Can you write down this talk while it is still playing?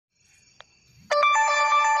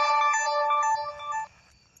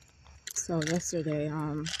So yesterday,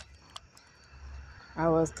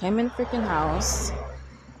 I came in the freaking house.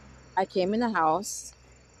 I came in the house.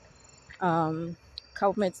 A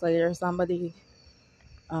couple minutes later,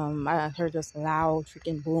 I heard this loud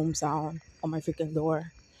freaking boom sound on my freaking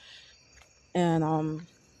door, and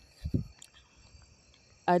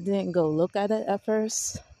I didn't go look at it at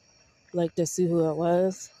first, like to see who it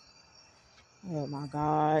was. Oh my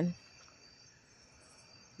god,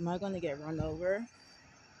 am I gonna get run over?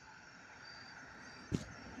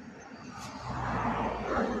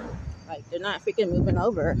 Like they're not freaking moving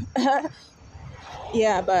over.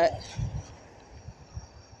 Yeah, but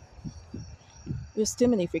there's too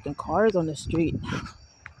many freaking cars on the street.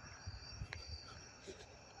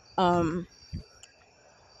 Um,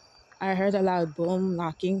 I heard a loud boom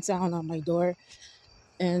knocking sound on my door,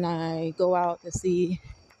 and I go out to see,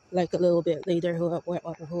 like a little bit later, who it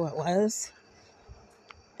was,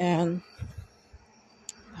 and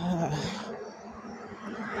uh,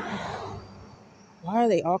 why are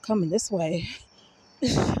they all coming this way?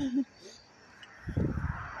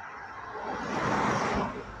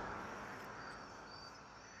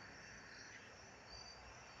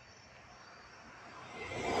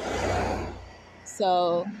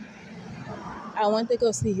 So I went to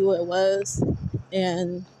go see who it was,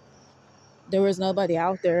 and there was nobody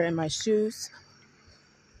out there, and my shoes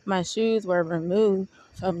were removed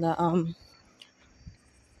from the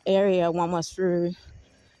area. One was through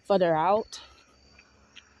further out.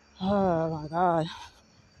 Oh my god.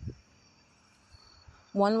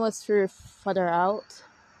 One was through further out.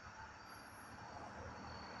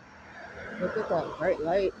 Look at that bright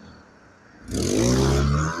light.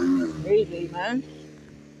 Crazy, man.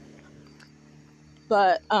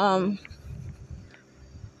 But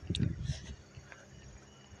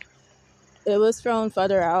it was thrown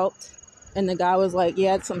further out, and the guy was like,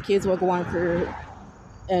 yeah, some kids were going through,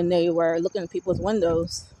 and they were looking at people's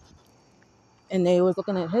windows, and they was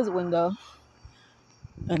looking at his window,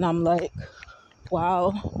 and I'm like,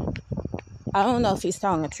 wow. I don't know if he's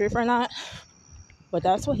telling the truth or not, but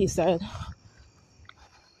that's what he said.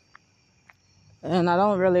 And I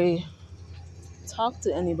don't really talk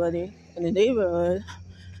to anybody in the neighborhood.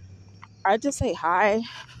 I just say hi.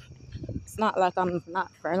 It's not like I'm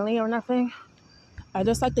not friendly or nothing. I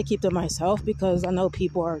just like to keep to myself because I know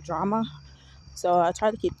people are drama. So I try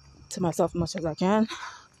to keep to myself as much as I can.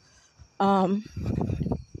 Um,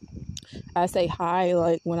 I say hi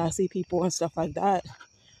like when I see people and stuff like that.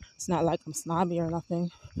 It's not like I'm snobby or nothing.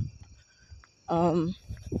 Um,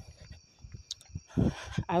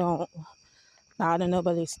 I don't bother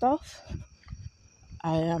nobody's stuff.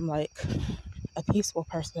 I am like a peaceful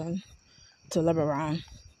person to live around.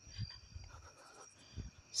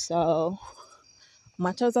 So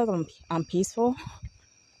much as I'm peaceful,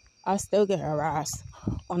 I still get harassed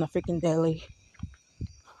on a freaking daily.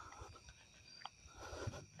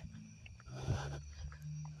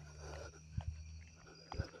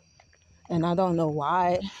 And I don't know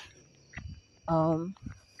why. Um,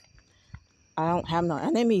 I don't have no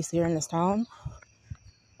enemies here in this town.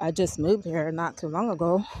 I just moved here not too long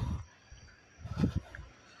ago.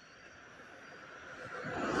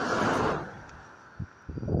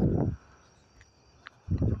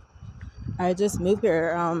 I just moved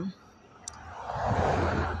here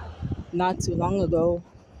not too long ago.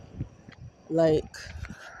 Like,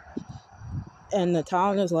 and the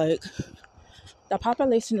town is like, the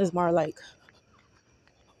population is more like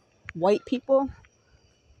white people.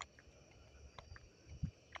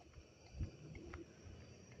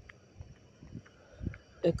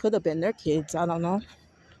 It could have been their kids. I don't know.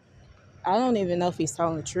 I don't even know if he's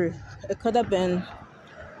telling the truth. It could have been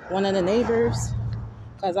one of the neighbors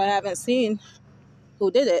because I haven't seen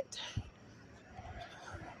who did it.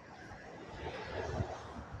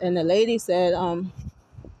 And the lady said, you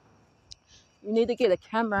need to get a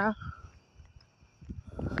camera.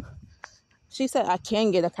 She said, I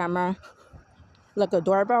can get a camera, like a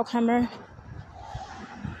doorbell camera,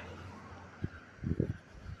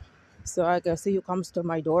 so I can see who comes to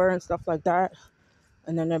my door and stuff like that.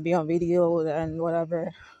 And then it'll be on video and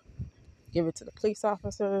whatever. Give it to the police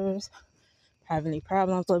officers. Have any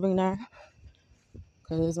problems living there?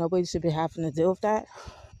 Because nobody should be having to deal with that.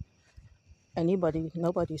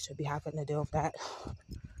 Nobody should be having to deal with that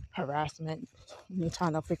harassment. You're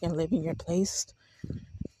trying to freaking live in your place,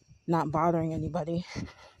 not bothering anybody.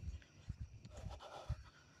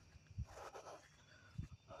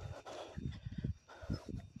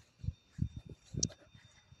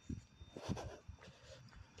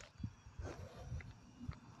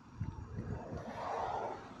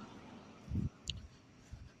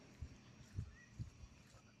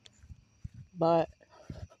 But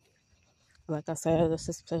Like I said, this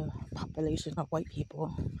is the population of white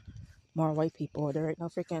people. More white people. There ain't no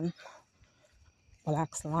freaking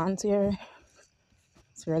black salons here.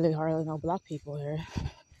 It's really hardly no black people here.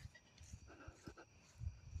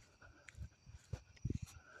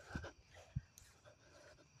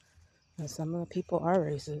 And some of the people are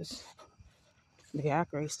racist. They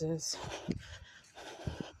act racist.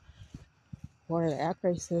 Or they act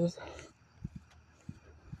racist.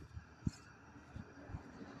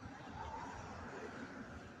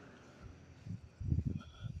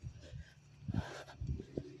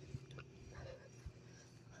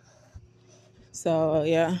 So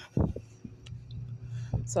yeah,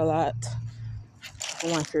 it's a lot. I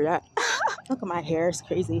went through that. Look at my hair, it's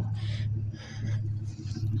crazy.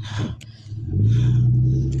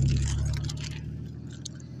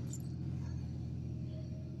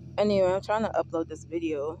 Anyway, I'm trying to upload this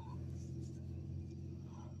video.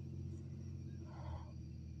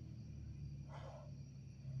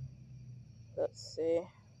 Let's see.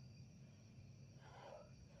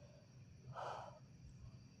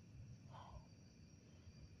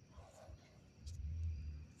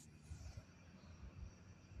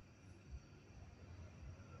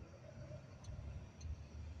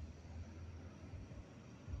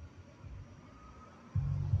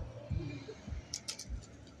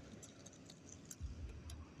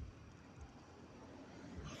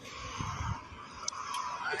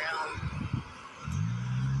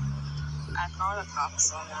 I called the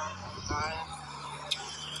cops on that guy.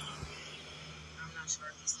 I'm not sure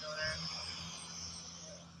if he's still there.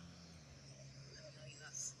 I don't know, he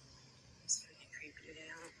left. It's pretty creepy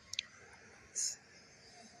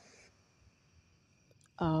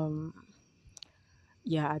now.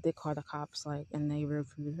 Yeah, I did call the cops, like, and they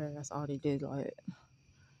reviewed her. That's all they did. Like,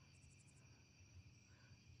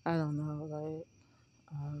 I don't know, like,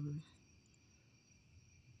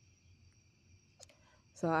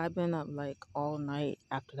 so I've been up like all night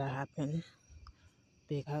after that happened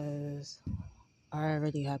because I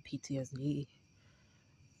already had PTSD,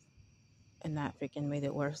 and that freaking made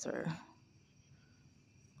it worse. Or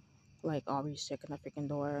like always checking the freaking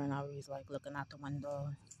door, and always like looking out the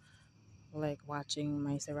window, like watching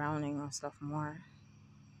my surrounding and stuff more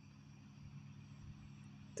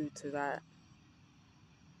due to that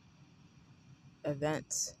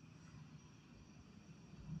event.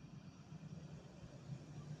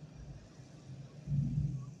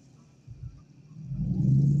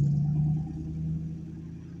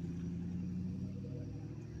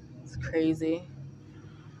 It's crazy.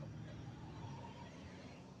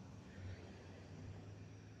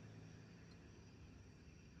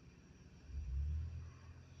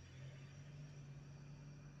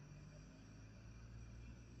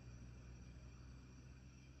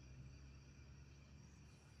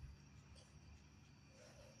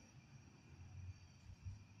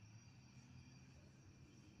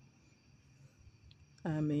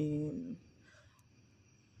 I mean,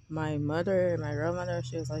 my mother, my real mother,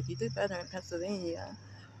 she was like, "You did better in Pennsylvania."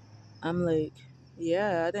 I'm like,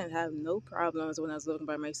 "Yeah, I didn't have no problems when I was living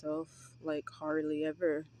by myself, like hardly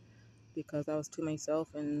ever, because I was to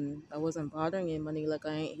myself and I wasn't bothering anybody like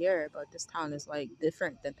I ain't here. But this town is like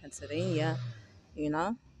different than Pennsylvania, you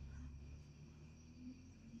know?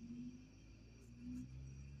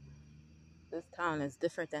 This town is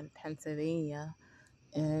different than Pennsylvania,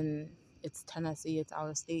 and it's Tennessee, it's out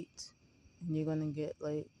of state, and you're gonna get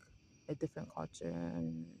like a different culture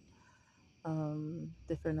and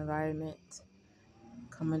different environment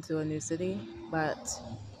coming to a new city. But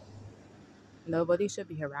nobody should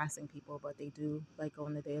be harassing people, but they do, like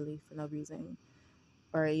on the daily for no reason.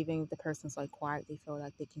 Or even if the person's like quiet, they feel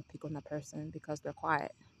like they can pick on the person because they're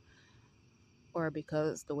quiet, or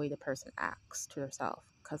because the way the person acts to themselves,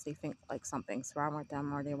 because they think like something's wrong with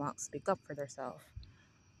them or they won't speak up for themselves.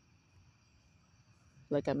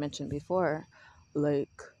 Like I mentioned before,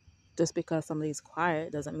 like just because somebody's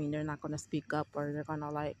quiet doesn't mean they're not going to speak up or they're going to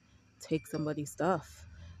like take somebody's stuff,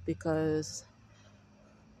 because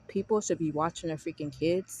people should be watching their freaking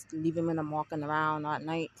kids, leaving them walking around at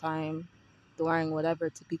nighttime, doing whatever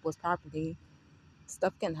to people's property.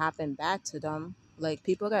 Stuff can happen bad to them. Like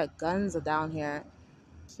people got guns down here,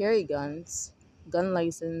 carry guns, gun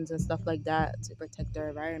license and stuff like that to protect their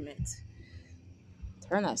environment.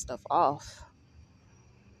 Turn that stuff off.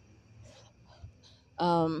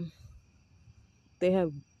 Um, they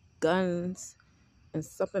have guns and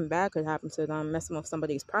something bad could happen to them, messing with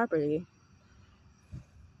somebody's property.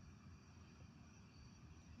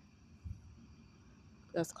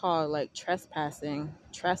 That's called like trespassing,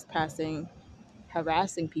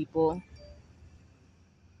 harassing people.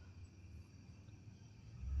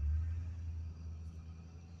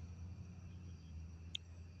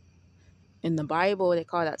 In the Bible, they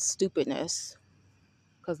call that stupidness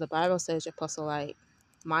because the Bible says you're supposed to like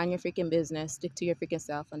mind your freaking business, stick to your freaking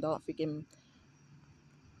self, and don't freaking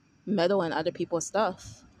meddle in other people's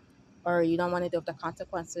stuff. Or you don't want to deal with the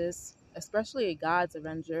consequences, especially God's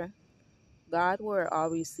avenger. God will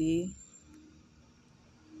always see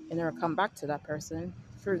and it will come back to that person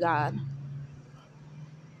through God.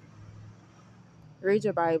 Read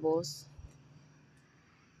your Bibles.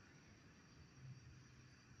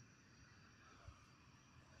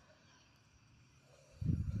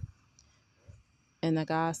 And the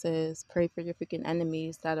God says, pray for your freaking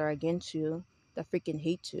enemies that are against you, that freaking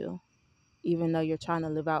hate you, even though you're trying to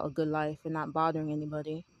live out a good life and not bothering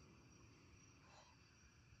anybody.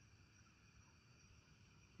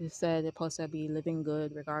 It said it's supposed to be living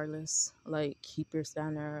good regardless. Like, keep your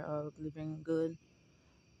standard of living good,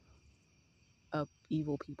 of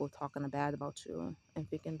evil people talking bad about you and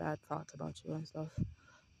thinking bad thoughts about you and stuff.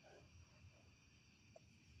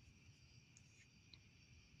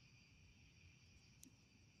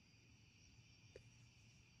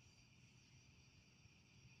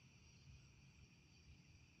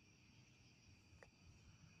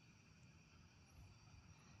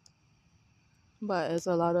 But it's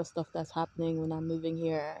a lot of stuff that's happening when I'm moving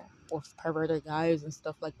here with perverted guys and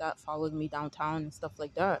stuff like that following me downtown and stuff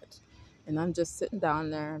like that. And I'm just sitting down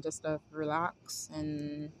there just to relax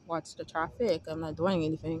and watch the traffic. I'm not doing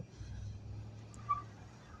anything.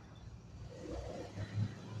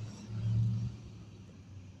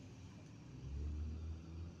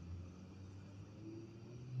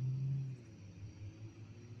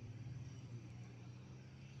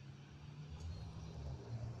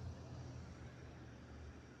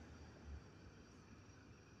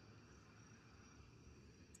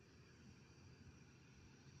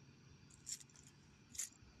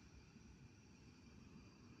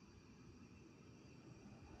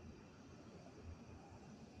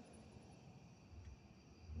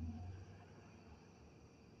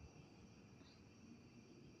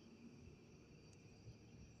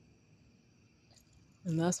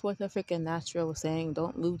 And that's what the freaking natural was saying.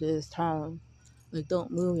 Don't move to this town. Like,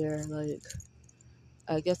 don't move here. Like,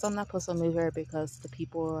 I guess I'm not supposed to move here because the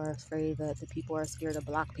people are afraid that the people are scared of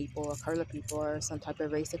black people or color people or some type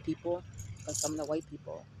of race of people or some of the white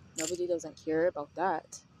people. Nobody doesn't care about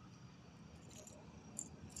that.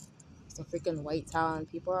 It's a freaking white town.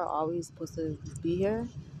 People are always supposed to be here.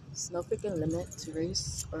 There's no freaking limit to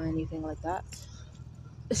race or anything like that.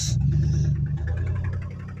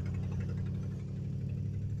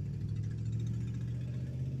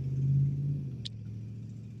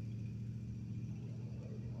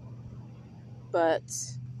 But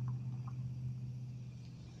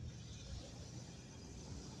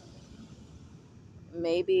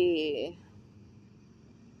maybe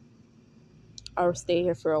I'll stay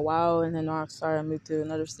here for a while and then I'll start to move to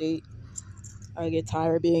another state. I get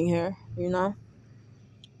tired of being here, you know?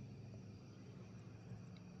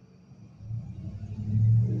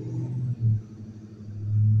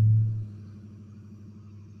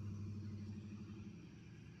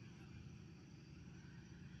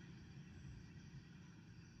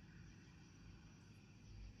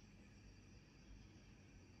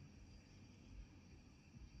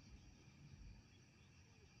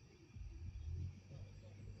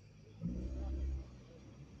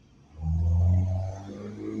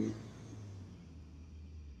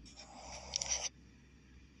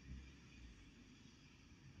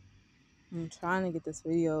 I'm trying to get this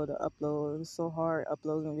video to upload. It's so hard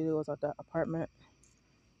uploading videos at that apartment.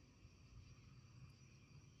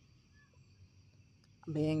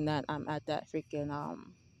 Being that I'm at that freaking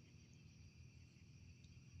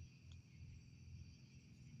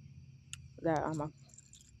that I'm a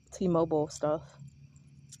T-Mobile stuff.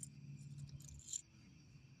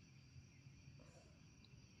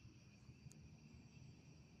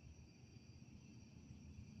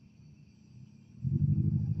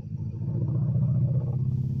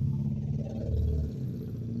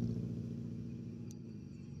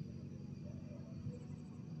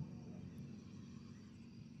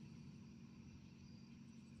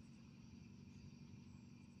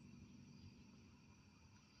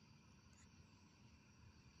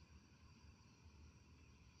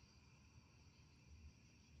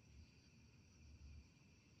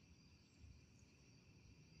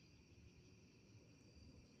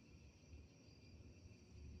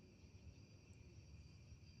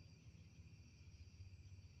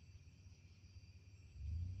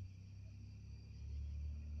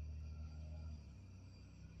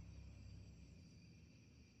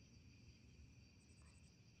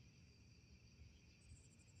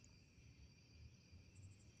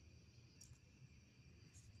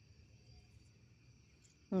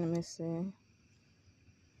 Let me see.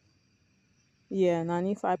 Yeah,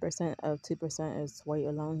 95% of 2% is white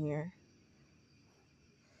alone here.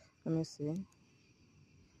 Let me see.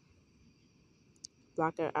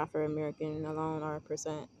 Black or Afro American alone are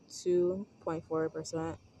percent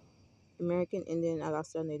 2.4%. American Indian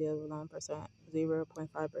Alaska Native alone percent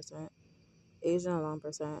 0.5%. Asian alone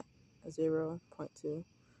percent 0.2.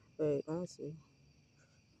 Wait, let me see.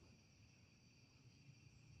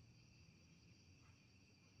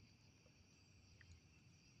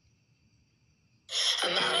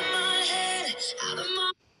 I'm out of my head, out of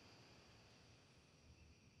my.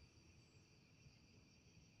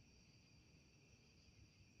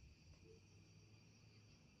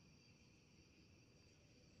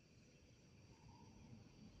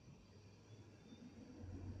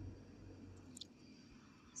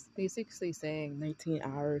 It's basically saying 19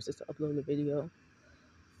 hours just to upload a video.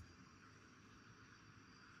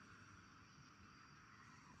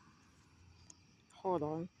 Hold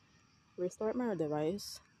on. Restart my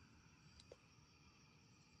device.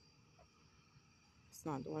 It's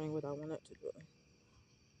not doing what I want it to do.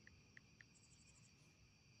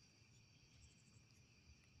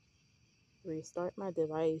 Restart my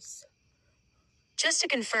device. Just to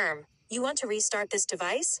confirm, you want to restart this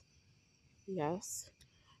device? Yes.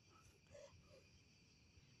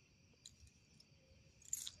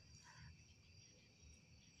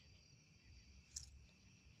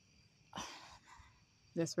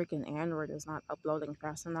 This freaking Android is not uploading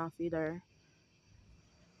fast enough either.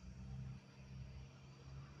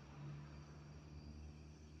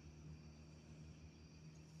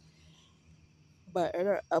 But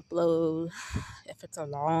it'll upload if it's a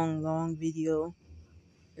long video.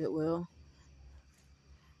 It will.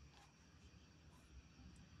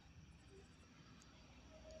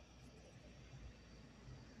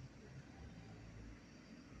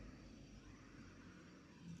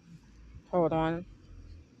 Hold on.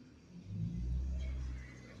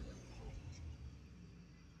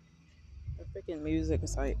 The freaking music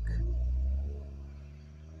is like.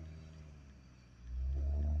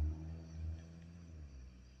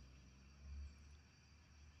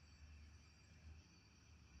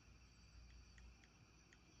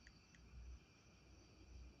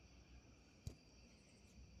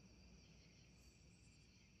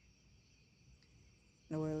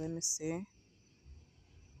 Wait, let me see.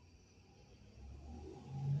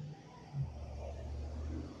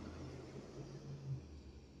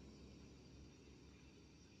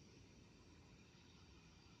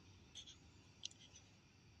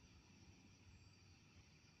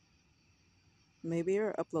 Maybe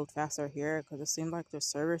it'll upload faster here because it seemed like there's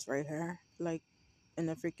service right here. Like in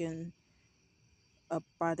the freaking up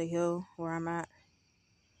by the hill where I'm at.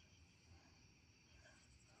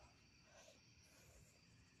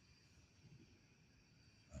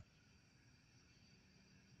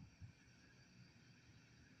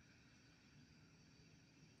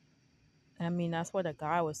 I mean, that's what the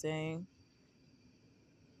guy was saying.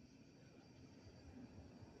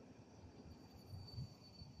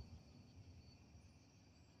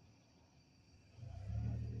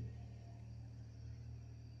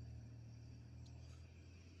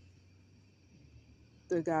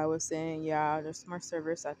 The guy was saying, yeah, there's more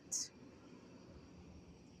service at.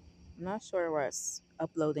 I'm not sure where it's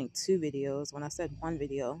uploading 2 videos when I said 1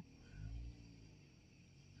 video.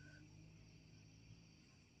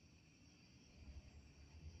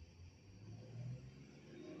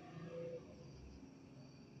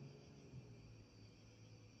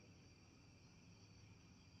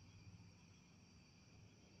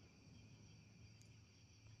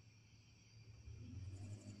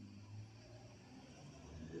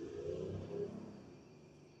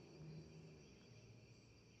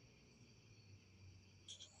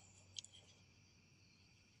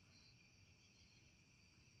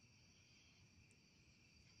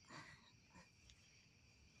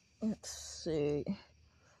 Let's see.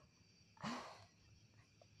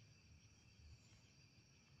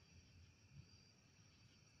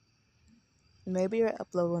 Maybe it'll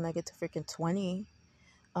upload when I get to freaking 20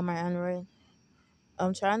 on my Android.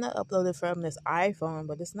 I'm trying to upload it from this iPhone,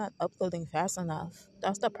 but it's not uploading fast enough.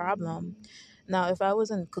 That's the problem. Now, if I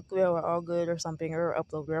was in Cookville or All Good or something, it would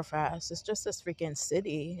upload real fast. It's just this freaking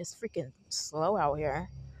city. It's freaking slow out here.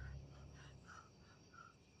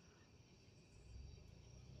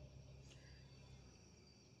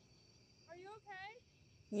 Are you okay?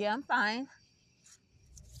 Yeah, I'm fine.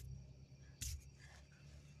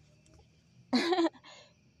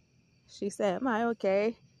 She said, am I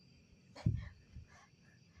okay?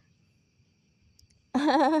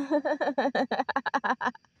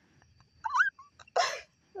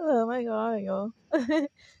 Oh my god, yo.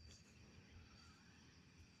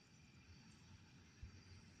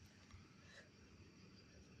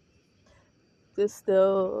 Just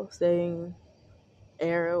still saying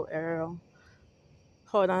arrow, arrow.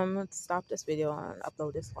 Hold on, I'm gonna stop this video and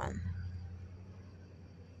upload this one.